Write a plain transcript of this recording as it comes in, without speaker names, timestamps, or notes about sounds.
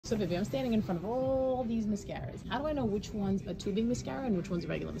So Vivi, I'm standing in front of all these mascaras. How do I know which one's a tubing mascara and which one's a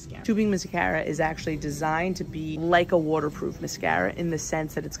regular mascara? Tubing mascara is actually designed to be like a waterproof mascara in the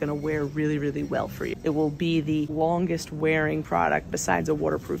sense that it's going to wear really, really well for you. It will be the longest wearing product besides a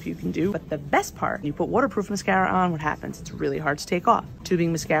waterproof you can do. But the best part, you put waterproof mascara on, what happens? It's really hard to take off.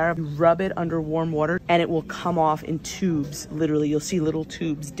 Tubing mascara, you rub it under warm water and it will come off in tubes. Literally, you'll see little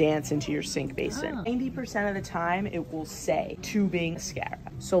tubes dance into your sink basin. 90% of the time, it will say tubing mascara.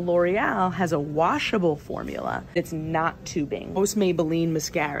 So L'Oreal has a washable formula that's not tubing. Most Maybelline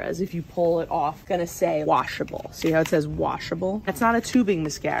mascaras, if you pull it off, gonna say washable. See how it says washable? That's not a tubing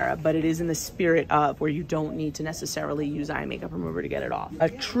mascara, but it is in the spirit of where you don't need to necessarily use eye makeup remover to get it off. A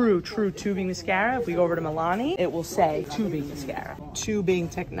true tubing mascara, if we go over to Milani, it will say tubing mascara. Tubing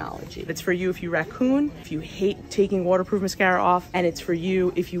technology. It's for you if you raccoon, if you hate taking waterproof mascara off, and it's for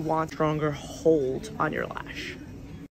you if you want stronger hold on your lash.